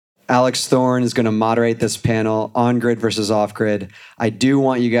Alex Thorne is going to moderate this panel, on-grid versus off-grid. I do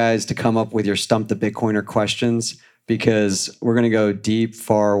want you guys to come up with your Stump the Bitcoiner questions because we're going to go deep,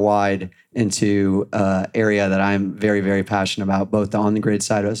 far, wide into an area that I'm very, very passionate about, both the on-the-grid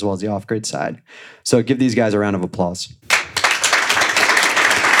side as well as the off-grid side. So give these guys a round of applause.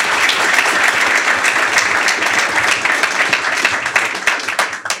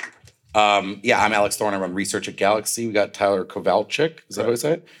 I'm Alex Thorne. I run research at Galaxy. We got Tyler Kowalczyk, is that what I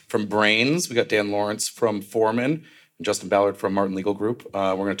said? From Brains. We got Dan Lawrence from Foreman, and Justin Ballard from Martin Legal Group.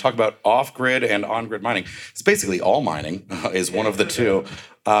 We're going to talk about off-grid and on-grid mining. It's basically all mining is one of the two.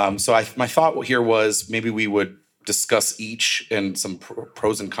 My thought here was maybe we would discuss each and some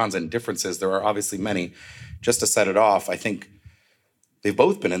pros and cons and differences. There are obviously many. Just to set it off, I think they've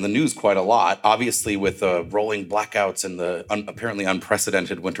both been in the news quite a lot, obviously with the rolling blackouts and the apparently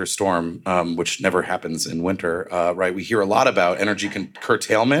unprecedented winter storm, which never happens in winter, right? We hear a lot about energy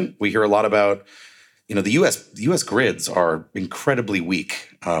curtailment. We hear a lot about, the U.S. grids are incredibly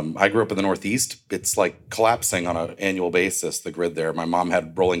weak. I grew up in the Northeast. It's like collapsing on an annual basis, the grid there. My mom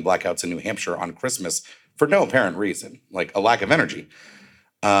had rolling blackouts in New Hampshire on Christmas for no apparent reason, like a lack of energy.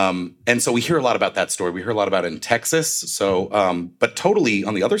 And so we hear a lot about that story. We hear a lot about it in Texas. So, but totally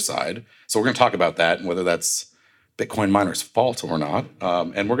on the other side. So we're going to talk about that and whether that's Bitcoin miners' fault or not.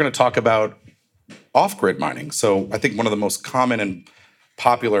 And we're going to talk about off-grid mining. So I think one of the most common and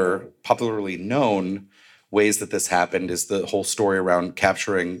popularly known ways that this happened is the whole story around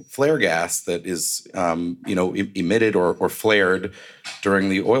capturing flare gas that is, emitted or flared during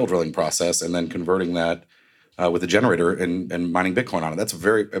the oil drilling process and then converting that with a generator and mining Bitcoin on it. That's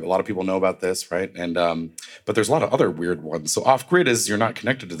a lot of people know about this, right? And but there's a lot of other weird ones. So off-grid is you're not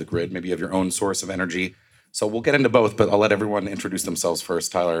connected to the grid. Maybe you have your own source of energy. So we'll get into both, but I'll let everyone introduce themselves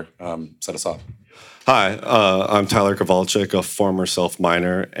first. Tyler, set us off. Hi, I'm Tyler Kowalczyk, a former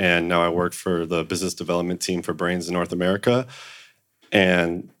self-miner, and now I work for the business development team for Brains in North America.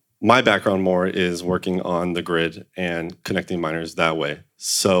 And my background more is working on the grid and connecting miners that way.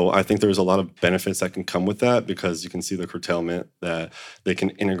 So I think there's a lot of benefits that can come with that because you can see the curtailment that they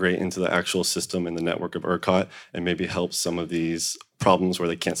can integrate into the actual system and the network of ERCOT and maybe help some of these problems where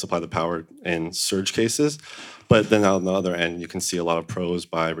they can't supply the power in surge cases. But then on the other end, you can see a lot of pros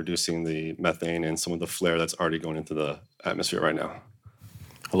by reducing the methane and some of the flare that's already going into the atmosphere right now.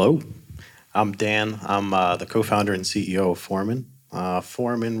 Hello, I'm Dan. I'm the co-founder and CEO of Foreman.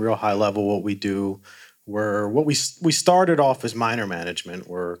 Foreman, real high level, what we do, we started off as miner management.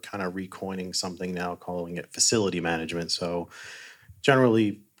 We're kind of recoining something now, calling it facility management. So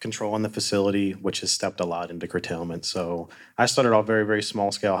generally controlling the facility, which has stepped a lot into curtailment. So I started off very, very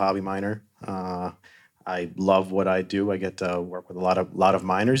small scale hobby miner. I love what I do. I get to work with a lot of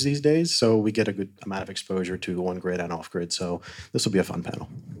miners these days. So we get a good amount of exposure to on-grid and off-grid. So this will be a fun panel.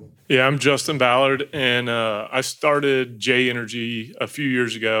 Yeah, I'm Justin Ballard, and I started J Energy a few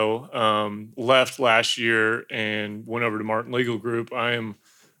years ago, left last year, and went over to Martin Legal Group. I am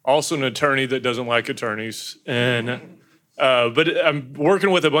also an attorney that doesn't like attorneys, and but I'm working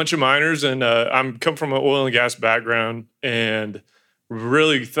with a bunch of miners, and I'm come from an oil and gas background, and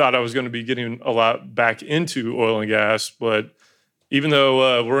really thought I was going to be getting a lot back into oil and gas, but even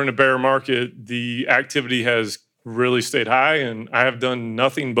though we're in a bear market, the activity has really stayed high, and I have done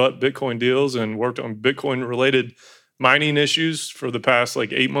nothing but Bitcoin deals and worked on Bitcoin-related mining issues for the past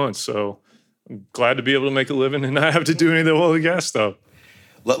 8 months. So I'm glad to be able to make a living and not have to do any of the oil and gas stuff.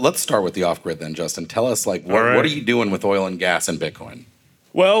 Let's start with the off-grid then, Justin. Tell us, what are you doing with oil and gas and Bitcoin?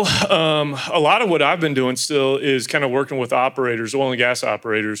 Well, a lot of what I've been doing still is kind of working with operators, oil and gas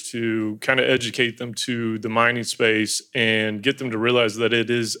operators, to kind of educate them to the mining space and get them to realize that it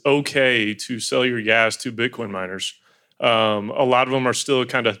is okay to sell your gas to Bitcoin miners. A lot of them are still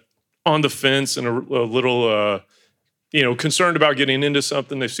kind of on the fence and a little, concerned about getting into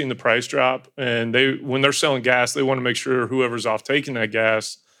something. They've seen the price drop, and when they're selling gas, they want to make sure whoever's off taking that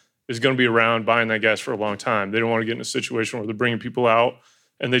gas is going to be around buying that gas for a long time. They don't want to get in a situation where they're bringing people out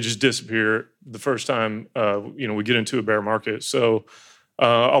and they just disappear the first time, we get into a bear market. So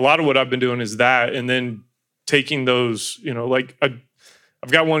a lot of what I've been doing is that, and then taking those, I've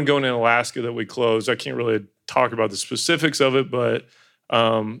got one going in Alaska that we closed. I can't really talk about the specifics of it, but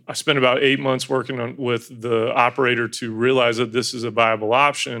I spent about 8 months working with the operator to realize that this is a viable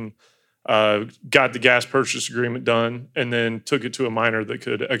option, got the gas purchase agreement done, and then took it to a miner that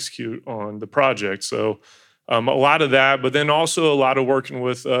could execute on the project. So a lot of that, but then also a lot of working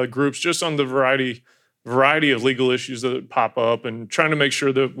with groups just on the variety of legal issues that pop up, and trying to make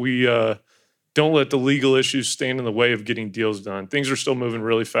sure that we don't let the legal issues stand in the way of getting deals done. Things are still moving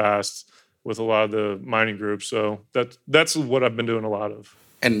really fast with a lot of the mining groups. So that's what I've been doing a lot of.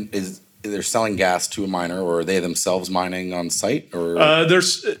 And they're selling gas to a miner, or are they themselves mining on site? Or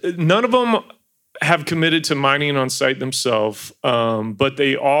there's none of them have committed to mining on site themselves, but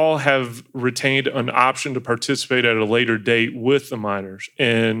they all have retained an option to participate at a later date with the miners.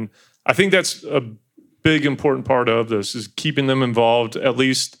 And I think that's a big important part of this, is keeping them involved, at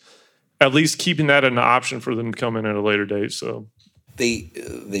least keeping that an option for them to come in at a later date. So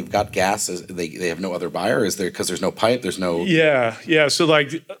they've got gas. They have no other buyer. Is there, because there's no pipe? There's no. Yeah. So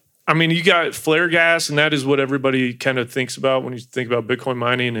like, I mean, you got flare gas, and that is what everybody kind of thinks about when you think about Bitcoin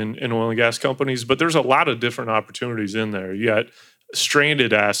mining and oil and gas companies. But there's a lot of different opportunities in there. You got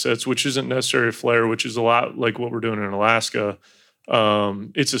stranded assets, which isn't necessarily flare, which is a lot like what we're doing in Alaska.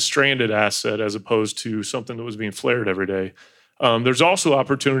 It's a stranded asset as opposed to something that was being flared every day. There's also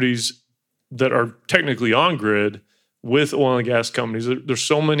opportunities that are technically on grid with oil and gas companies. There's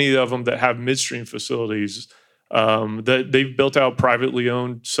so many of them that have midstream facilities that they've built out privately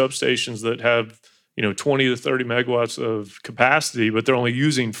owned substations that have 20 to 30 megawatts of capacity, but they're only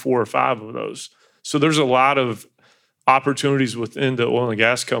using 4 or 5 of those. So there's a lot of opportunities within the oil and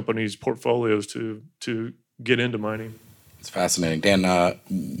gas companies' portfolios to get into mining. It's fascinating, Dan. So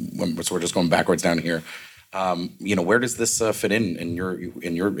we're just going backwards down here. Where does this fit in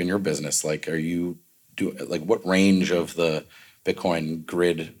your business? Like, what range of the Bitcoin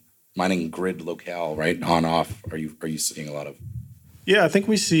grid, mining grid locale, right, on off, are you seeing a lot of? Yeah, I think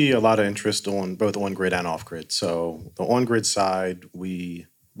we see a lot of interest on both on grid and off grid. So the on grid side, we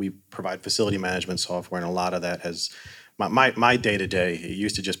provide facility management software, and a lot of that has my day to day. It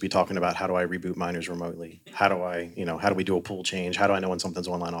used to just be talking about how do I reboot miners remotely? How do we do a pool change? How do I know when something's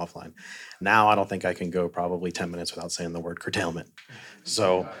online, offline? Now I don't think I can go probably 10 minutes without saying the word curtailment.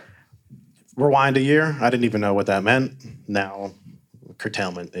 So rewind a year, I didn't even know what that meant. Now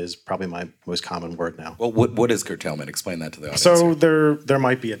curtailment is probably my most common word now. Well, what is curtailment? Explain that to the audience. So there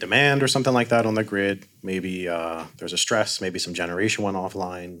might be a demand or something like that on the grid. Maybe there's a stress. Maybe some generation went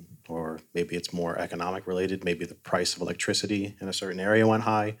offline, or maybe it's more economic related. Maybe the price of electricity in a certain area went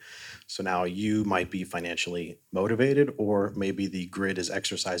high. So now you might be financially motivated, or maybe the grid is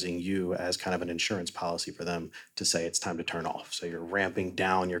exercising you as kind of an insurance policy for them to say it's time to turn off. So you're ramping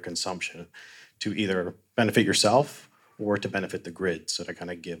down your consumption to either benefit yourself or to benefit the grid, so to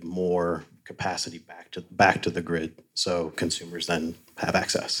kind of give more capacity back to the grid, so consumers then have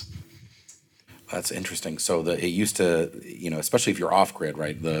access. That's interesting. So it used to, especially if you're off grid,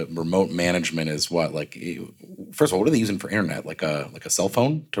 right? The remote management is what, like, first of all, what are they using for internet? Like a cell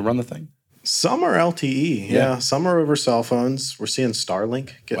phone to run the thing? Some are LTE, yeah. Some are over cell phones. We're seeing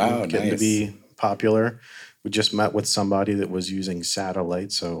Starlink getting to be popular. We just met with somebody that was using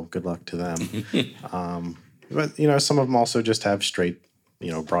satellite, so good luck to them. But some of them also just have straight,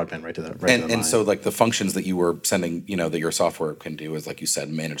 broadband right to the and so like the functions that you were sending, that your software can do is, like you said,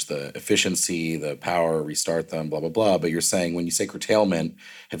 manage the efficiency, the power, restart them, blah blah blah. But you're saying, when you say curtailment,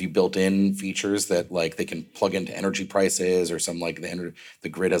 have you built in features that, like, they can plug into energy prices, or some, like, the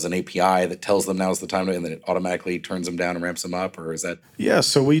grid has an API that tells them now's the time to, and then it automatically turns them down and ramps them up, or is that? Yeah,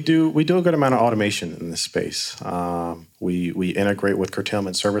 so we do a good amount of automation in this space. We integrate with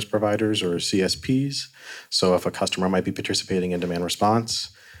curtailment service providers, or CSPs. So if a customer might be participating in demand response,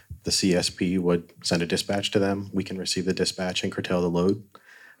 the CSP would send a dispatch to them. We can receive the dispatch and curtail the load.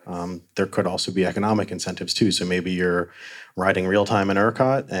 There could also be economic incentives too. So maybe you're riding real time in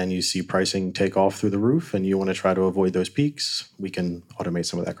ERCOT and you see pricing take off through the roof and you want to try to avoid those peaks. We can automate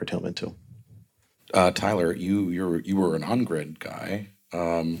some of that curtailment too. Tyler, you were an on-grid guy.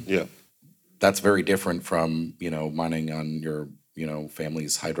 Yeah. That's very different from, mining on your,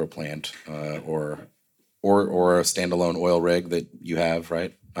 family's hydro plant, or a standalone oil rig that you have,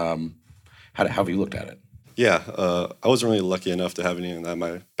 right? How have you looked at it? Yeah, I wasn't really lucky enough to have any in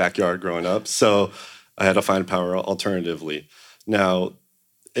my backyard growing up, so I had to find power alternatively. Now,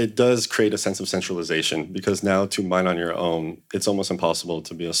 it does create a sense of centralization, because now to mine on your own, it's almost impossible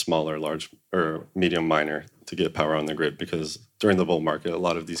to be a smaller, large, or medium miner to get power on the grid, because during the bull market, a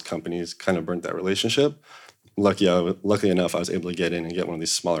lot of these companies kind of burnt that relationship. Luckily enough, I was able to get in and get one of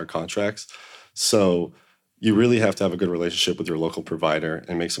these smaller contracts. So you really have to have a good relationship with your local provider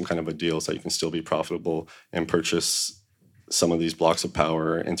and make some kind of a deal so that you can still be profitable and purchase some of these blocks of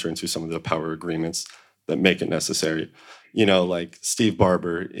power, enter into some of the power agreements that make it necessary. Like Steve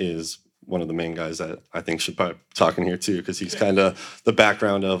Barber is one of the main guys that I think should probably be talking here too, because he's kind of the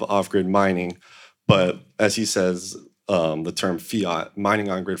background of off-grid mining. But as he says, the term fiat, mining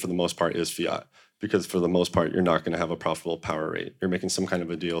on grid for the most part is fiat, because for the most part, you're not going to have a profitable power rate. You're making some kind of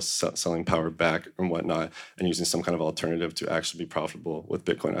a deal, selling power back and whatnot, and using some kind of alternative to actually be profitable with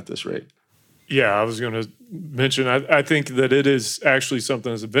Bitcoin at this rate. Yeah, I was going to mention, I think that it is actually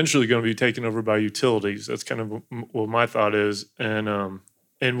something that's eventually going to be taken over by utilities. That's kind of what my thought is. And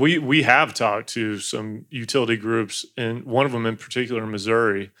we have talked to some utility groups, and one of them in particular in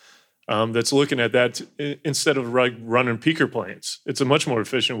Missouri, that's looking at that instead of like running peaker plants. It's a much more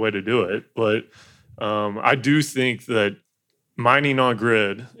efficient way to do it. But I do think that mining on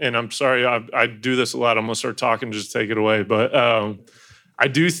grid, and I'm sorry, I do this a lot. I'm going to start talking, just take it away. But I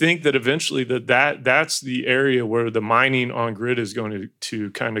do think that eventually that's the area where the mining on grid is going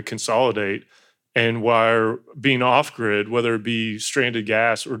to kind of consolidate. And while being off grid, whether it be stranded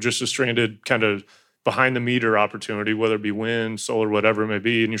gas or just a stranded kind of behind the meter opportunity, whether it be wind, solar, whatever it may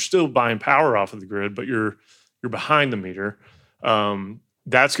be, and you're still buying power off of the grid, but you're behind the meter.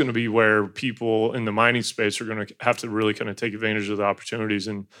 That's going to be where people in the mining space are going to have to really kind of take advantage of the opportunities.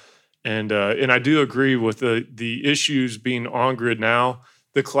 And I do agree with the issues being on grid now.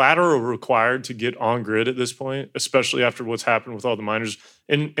 The collateral required to get on grid at this point, especially after what's happened with all the miners,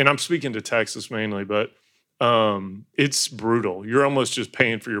 and I'm speaking to Texas mainly, but it's brutal. You're almost just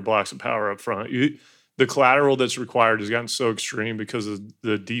paying for your blocks of power up front. The collateral that's required has gotten so extreme because of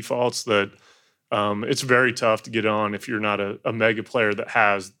the defaults that it's very tough to get on if you're not a mega player that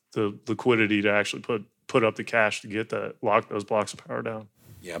has the liquidity to actually put up the cash to get lock those blocks of power down.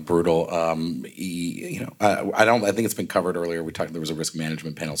 Yeah, brutal. I think it's been covered earlier. There was a risk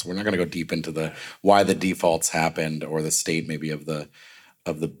management panel, so we're not going to go deep into why the defaults happened or the state maybe of the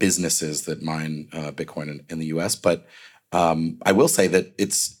businesses that mine Bitcoin in the U.S. But I will say that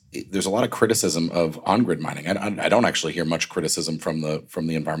there's a lot of criticism of on-grid mining. I don't actually hear much criticism from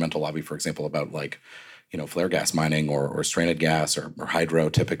the environmental lobby, for example, about flare gas mining or stranded gas or hydro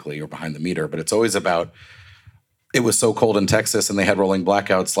typically or behind the meter. But it's always about, it was so cold in Texas and they had rolling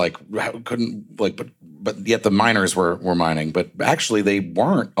blackouts, but yet the miners were mining. But actually they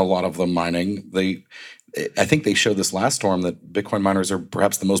weren't, a lot of them mining. I think they showed this last storm that Bitcoin miners are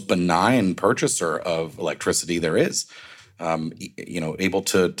perhaps the most benign purchaser of electricity there is. Able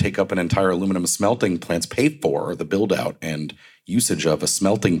to take up an entire aluminum smelting plant's paid for the build out and usage of a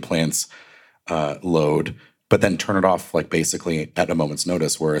smelting plant's load, but then turn it off at a moment's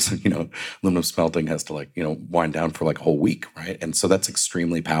notice. Whereas, aluminum smelting has to wind down for a whole week. Right. And so that's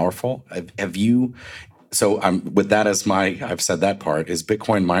extremely powerful. With that as I've said that part, is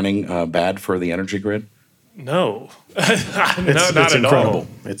Bitcoin mining bad for the energy grid? No, it's incredible.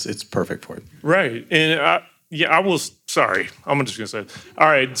 It's perfect for it. Right. And sorry, I'm just going to say it. All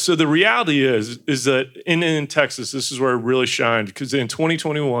right. So the reality is that in Texas, this is where it really shined, because in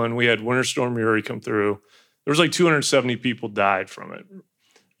 2021, we had Winter Storm Uri come through. There was 270 people died from it.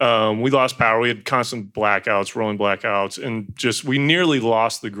 We lost power. We had constant blackouts, rolling blackouts, and we nearly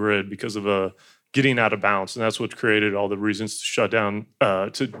lost the grid because of getting out of balance. And that's what created all the reasons to shut down,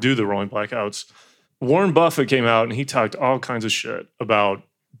 to do the rolling blackouts. Warren Buffett came out and he talked all kinds of shit about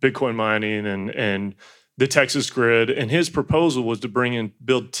Bitcoin mining and the Texas grid. And his proposal was to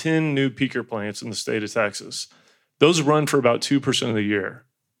build 10 new peaker plants in the state of Texas. Those run for about 2% of the year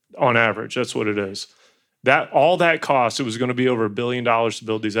on average. That's what it is. All that cost, it was going to be over $1 billion to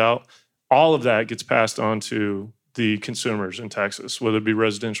build these out. All of that gets passed on to the consumers in Texas, whether it be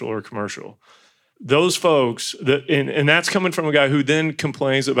residential or commercial. Those folks, and that's coming from a guy who then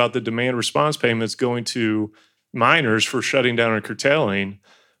complains about the demand response payments going to miners for shutting down and curtailing,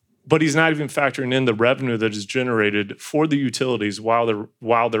 but he's not even factoring in the revenue that is generated for the utilities while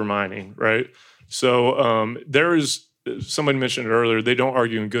they're mining, right? So somebody mentioned it earlier, they don't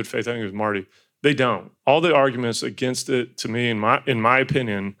argue in good faith. I think it was Marty. They don't. All the arguments against it, to me, in my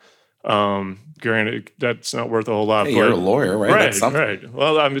opinion, granted, that's not worth a whole lot. Hey, you're a lawyer, right? Right.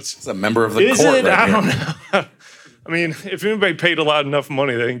 Well, it's a member of the court. It? Right I here. don't know. I mean, if anybody paid enough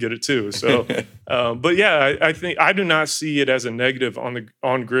money, they can get it too. So, but yeah, I think I do not see it as a negative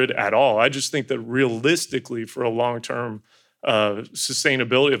on grid at all. I just think that realistically, for a long term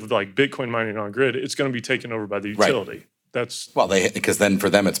sustainability of Bitcoin mining on grid, it's going to be taken over by the utility. Right. Because then for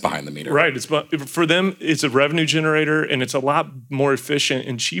them it's behind the meter. Right. For them, it's a revenue generator, and it's a lot more efficient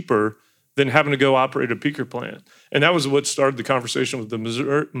and cheaper than having to go operate a peaker plant. And that was what started the conversation with the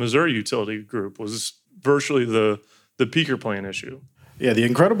Missouri utility group, was virtually the peaker plant issue. Yeah, the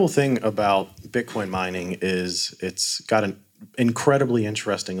incredible thing about Bitcoin mining is it's got an incredibly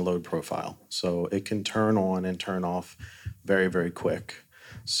interesting load profile. So it can turn on and turn off very, very quick.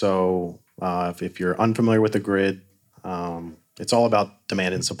 So if you're unfamiliar with the grid, it's all about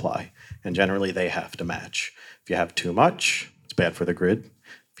demand and supply, and generally they have to match. If you have too much, it's bad for the grid.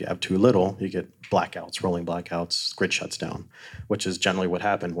 If you have too little, you get blackouts, rolling blackouts, grid shuts down, which is generally what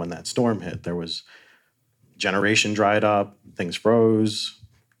happened when that storm hit. There was generation dried up, things froze,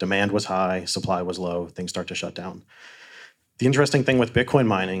 Demand was high, supply was low, things start to shut down. The interesting thing with Bitcoin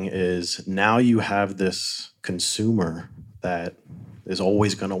mining is now you have this consumer that is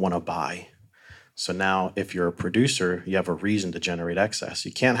always going to want to buy. So now if you're a producer, you have a reason to generate excess.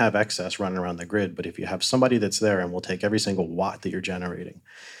 You can't have excess running around the grid, but if you have somebody that's there and will take every single watt that you're generating,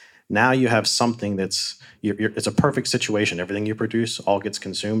 now you have something it's a perfect situation. Everything you produce all gets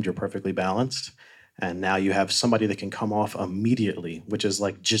consumed, you're perfectly balanced. And now you have somebody that can come off immediately, which is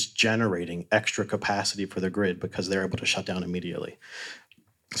like just generating extra capacity for the grid because they're able to shut down immediately.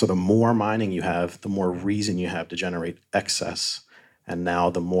 So the more mining you have, the more reason you have to generate excess. And now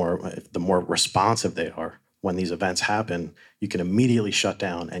the more responsive they are when these events happen, you can immediately shut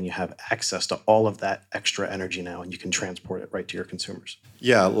down and you have access to all of that extra energy now and you can transport it right to your consumers.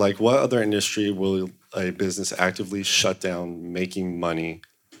 Yeah, like what other industry will a business actively shut down making money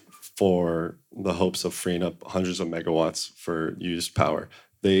for the hopes of freeing up hundreds of megawatts for used power?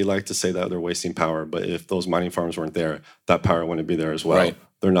 They like to say that they're wasting power, but if those mining farms weren't there, that power wouldn't be there as well. Right.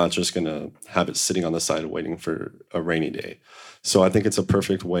 They're not just going to have it sitting on the side waiting for a rainy day. So I think it's a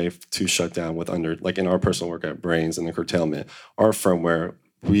perfect way to shut down with like in our personal work at Brains and the curtailment, our firmware,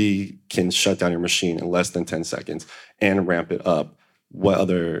 we can shut down your machine in less than 10 seconds and ramp it up. What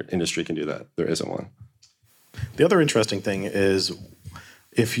other industry can do that? There isn't one. The other interesting thing is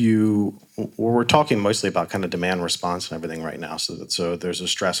we're talking mostly about kind of demand response and everything right now. So there's a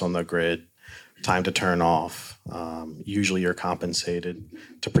stress on the grid, time to turn off. Usually you're compensated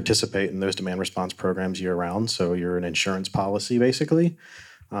to participate in those demand response programs year round. So you're an insurance policy, basically.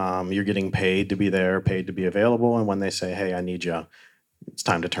 You're getting paid to be there, paid to be available. And when they say, hey, I need you, it's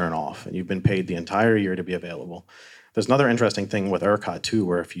time to turn off. And you've been paid the entire year to be available. There's another interesting thing with ERCOT too,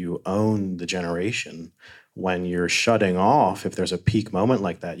 where if you own the generation, when you're shutting off, if there's a peak moment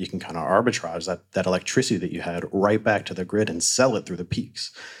like that, you can kind of arbitrage that electricity that you had right back to the grid and sell it through the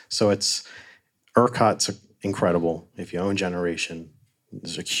peaks. So ERCOT's incredible. If you own generation,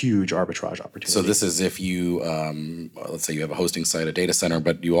 there's a huge arbitrage opportunity. So this is if you, let's say you have a hosting site, a data center,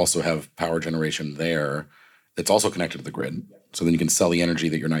 but you also have power generation there that's also connected to the grid. So then you can sell the energy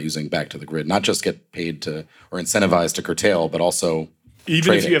that you're not using back to the grid, not just get paid to or incentivized to curtail, but also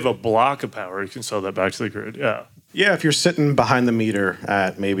even if you have a block of power, you can sell that back to the grid. Yeah. Yeah, if you're sitting behind the meter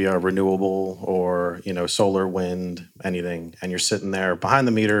at maybe a renewable or solar, wind, anything, and you're sitting there behind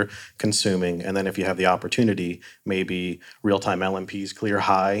the meter consuming, and then if you have the opportunity, maybe real-time LMPs clear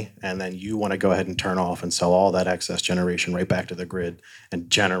high, and then you want to go ahead and turn off and sell all that excess generation right back to the grid and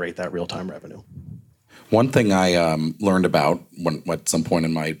generate that real-time revenue. One thing I learned about at some point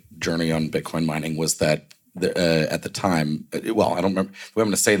in my journey on Bitcoin mining was that at the time, well, I don't remember if I'm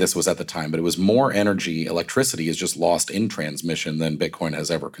going to say this was at the time, but it was more energy. Electricity is just lost in transmission than Bitcoin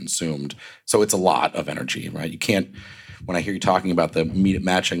has ever consumed. So it's a lot of energy, right? You can't, when I hear you talking about the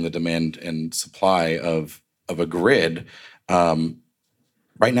matching the demand and supply of a grid,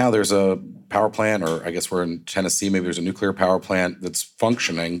 right now there's a power plant, or I guess we're in Tennessee, maybe there's a nuclear power plant that's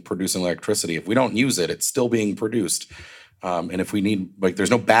functioning, producing electricity. If we don't use it, it's still being produced. And if we need, there's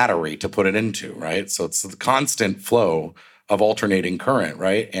no battery to put it into, right? So it's the constant flow of alternating current,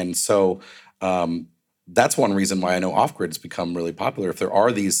 right? And so that's one reason why I know off-grid's become really popular. If there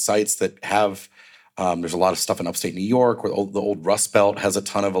are these sites that have, there's a lot of stuff in upstate New York where the old Rust Belt has a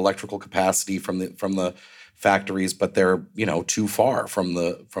ton of electrical capacity from the factories, but they're too far from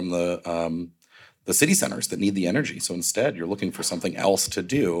the city centers that need the energy. So instead, you're looking for something else to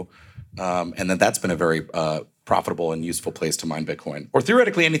do, and then that's been a very profitable and useful place to mine Bitcoin, or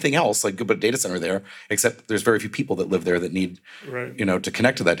theoretically anything else. Like, put a data center there, except there's very few people that live there that need, to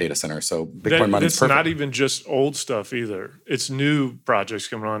connect to that data center. So Bitcoin mining is perfect. It's not even just old stuff either. It's new projects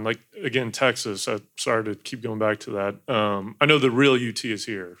coming on. Like again, Texas. Sorry to keep going back to that. I know the real UT is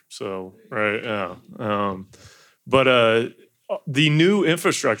here. So right, yeah. But the new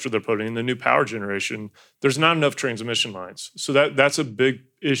infrastructure they're putting in, the new power generation, there's not enough transmission lines. So that's a big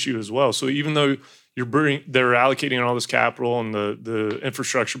issue as well. So even though they're allocating all this capital and the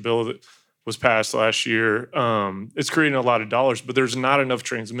infrastructure bill that was passed last year, it's creating a lot of dollars, but there's not enough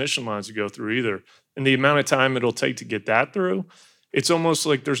transmission lines to go through either. And the amount of time it'll take to get that through, it's almost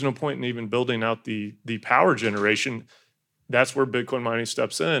like there's no point in even building out the power generation. That's where Bitcoin mining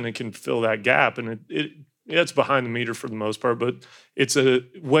steps in and can fill that gap. And it's behind the meter for the most part, but it's a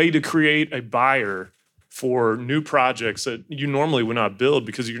way to create a buyer for new projects that you normally would not build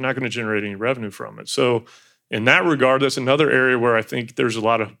because you're not going to generate any revenue from it. So in that regard, that's another area where I think there's a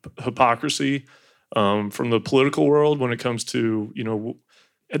lot of hypocrisy from the political world when it comes to,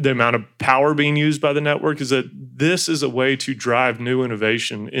 the amount of power being used by the network, is that this is a way to drive new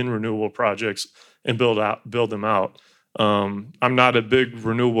innovation in renewable projects and build them out. I'm not a big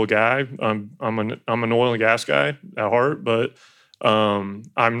renewable guy. I'm an oil and gas guy at heart, but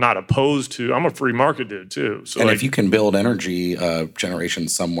I'm not opposed to. I'm a free market dude too. So And if you can build energy generation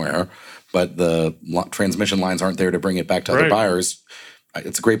somewhere, but the transmission lines aren't there to bring it back to other buyers,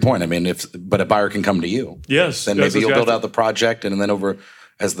 it's a great point. I mean, but a buyer can come to you. Yes, then maybe you'll build out the project, and then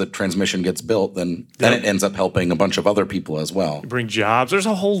as the transmission gets built, then it ends up helping a bunch of other people as well. Bring jobs. There's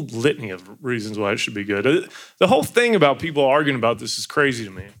a whole litany of reasons why it should be good. The whole thing about people arguing about this is crazy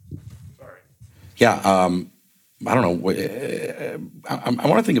to me. Sorry. Yeah. I don't know. I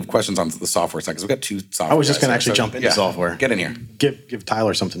want to think of questions on the software side because we've got two software. I was just going to actually jump into software. Get in here. Give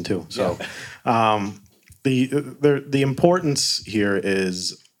Tyler something too. So, the importance here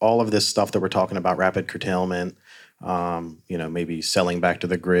is all of this stuff that we're talking about: rapid curtailment. Maybe selling back to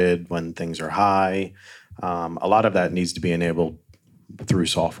the grid when things are high. A lot of that needs to be enabled through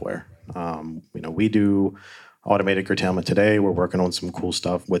software. We do automated curtailment today. We're working on some cool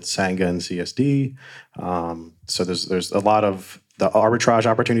stuff with Sanga and CSD. So there's a lot of the arbitrage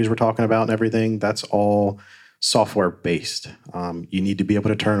opportunities we're talking about and everything. That's all software based. You need to be able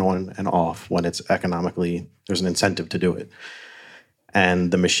to turn on and off when it's economically, there's an incentive to do it.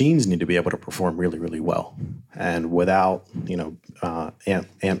 And the machines need to be able to perform really, really well. And without, Bitmain,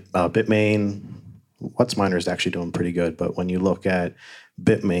 WhatsMiner is actually doing pretty good. But when you look at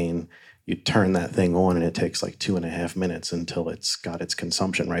Bitmain, you turn that thing on and it takes like 2.5 minutes until it's got its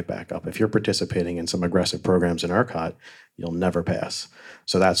consumption right back up. If you're participating in some aggressive programs in ERCOT, you'll never pass.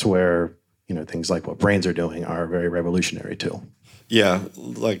 So that's where, things like what Brains are doing are very revolutionary too. Yeah,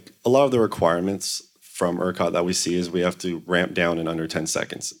 like a lot of the requirements from ERCOT that we see is we have to ramp down in under 10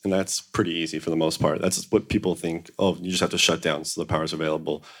 seconds. And that's pretty easy for the most part. That's what people think, oh, you just have to shut down so the power's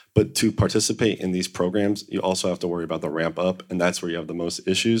available. But to participate in these programs, you also have to worry about the ramp up. And that's where you have the most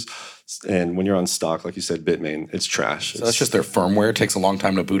issues. And when you're on stock, like you said, Bitmain, it's trash. So that's just their firmware. It takes a long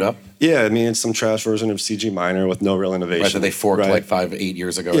time to boot up? Yeah, I mean, it's some trash version of CG Miner with no real innovation. Right, that they forked like 8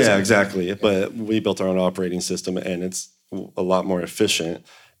 years ago. Yeah, exactly. But we built our own operating system and it's a lot more efficient.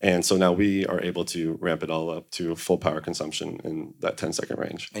 And so now we are able to ramp it all up to full power consumption in that 10-second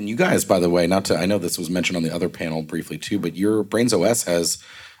range. And you guys, by the way, I know this was mentioned on the other panel briefly too, but your Brains OS has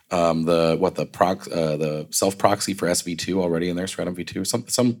the self proxy for SV2 already in there, Stratum V2,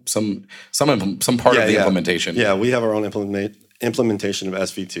 some part of the implementation. Yeah, we have our own implementation of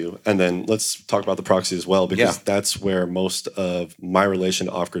SV2. And then let's talk about the proxy as well, because that's where most of my relation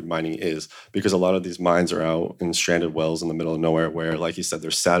to off-grid mining is, because a lot of these mines are out in stranded wells in the middle of nowhere where, like you said,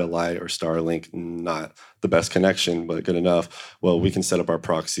 there's satellite or Starlink, not the best connection, but good enough. Well, we can set up our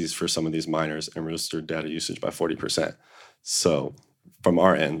proxies for some of these miners and reduce their data usage by 40%. So from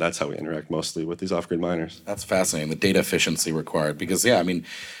our end, that's how we interact mostly with these off-grid miners. That's fascinating, the data efficiency required, because, I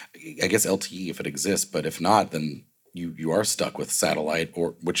guess LTE if it exists, but if not, then you are stuck with satellite,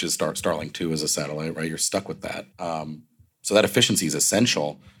 which is Starlink 2 is a satellite, right? You're stuck with that. So that efficiency is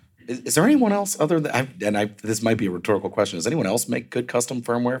essential. Is there anyone else other than, this might be a rhetorical question, does anyone else make good custom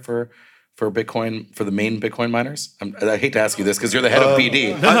firmware for Bitcoin, for the main Bitcoin miners? I hate to ask you this because you're the head of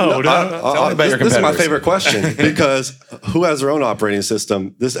PD. Tell me about your competitors. This is my favorite question because who has their own operating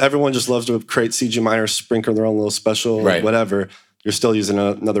system? Everyone just loves to create CG miners, sprinkle their own little special, whatever. You're still using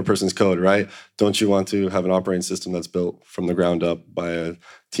another person's code, right? Don't you want to have an operating system that's built from the ground up by a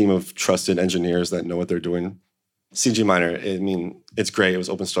team of trusted engineers that know what they're doing? CG Miner, it's great. It was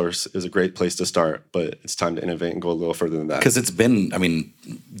open source. It was a great place to start, but it's time to innovate and go a little further than that. Because it's been,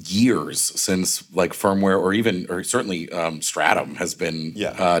 years since firmware or certainly Stratum has been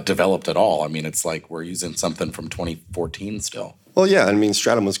developed at all. It's like we're using something from 2014 still. Well, yeah,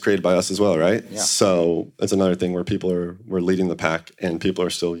 Stratum was created by us as well, right? Yeah. So it's another thing where we're leading the pack and people are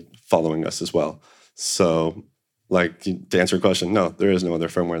still following us as well. So, to answer your question, no, there is no other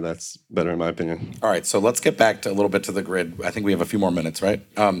firmware that's better in my opinion. All right, so let's get back to a little bit to the grid. I think we have a few more minutes, right?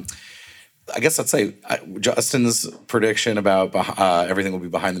 I guess let's say Justin's prediction about everything will be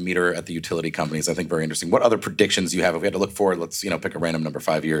behind the meter at the utility companies, I think very interesting. What other predictions do you have? If we had to look forward, let's pick a random number,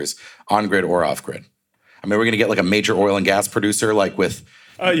 5 years, on grid or off grid. We're going to get a major oil and gas producer with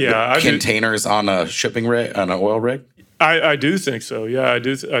containers on a shipping rig, on an oil rig? I do think so. Yeah, I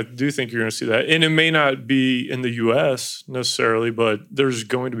do think you're going to see that. And it may not be in the U.S. necessarily, but there's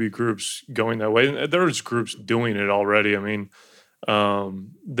going to be groups going that way. And there's groups doing it already.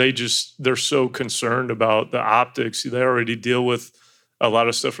 They're so concerned about the optics. They already deal with a lot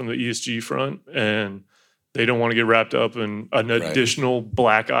of stuff from the ESG front, and they don't want to get wrapped up in an additional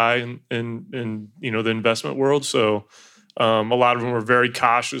black eye in the investment world. So a lot of them are very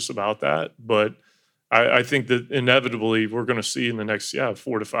cautious about that. But I think that inevitably we're going to see in the next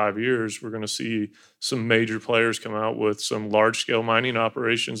 4 to 5 years, we're going to see some major players come out with some large scale mining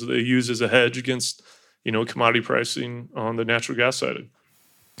operations that they use as a hedge against, commodity pricing on the natural gas side.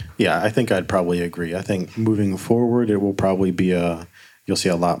 Yeah, I think I'd probably agree. I think moving forward, it will probably be you'll see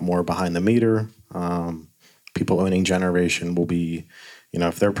a lot more behind the meter. People owning generation will be,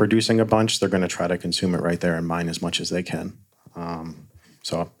 if they're producing a bunch, they're going to try to consume it right there and mine as much as they can.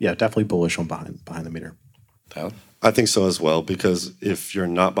 So yeah, definitely bullish on behind the meter. Tyler? I think so as well, because if you're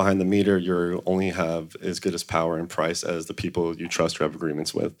not behind the meter, you only have as good as power and price as the people you trust or have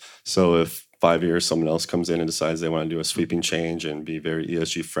agreements with. So if 5 years someone else comes in and decides they want to do a sweeping change and be very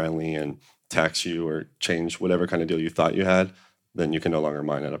ESG friendly and tax you or change whatever kind of deal you thought you had, then you can no longer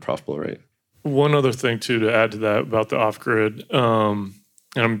mine at a profitable rate. One other thing too to add to that about the off grid, and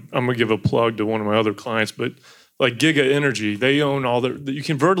I'm gonna give a plug to one of my other clients, but like Giga Energy, they own all you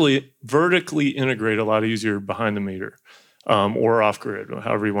can vertically integrate a lot easier behind the meter, or off grid,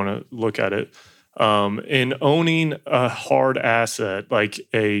 however you want to look at it. And owning a hard asset like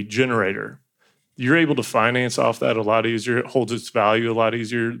a generator, you're able to finance off that a lot easier. It holds its value a lot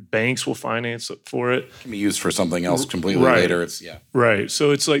easier. Banks will finance for it. It can be used for something else completely later. Right. So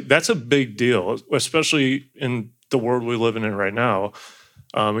it's like that's a big deal, especially in the world we live in right now.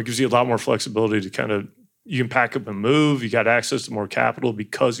 It gives you a lot more flexibility to you can pack up and move. You got access to more capital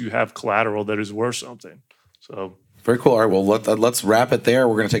because you have collateral that is worth something. So very cool. All right, well, let's wrap it there.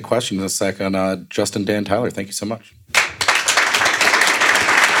 We're going to take questions in a second. Justin, Dan, Tyler, thank you so much.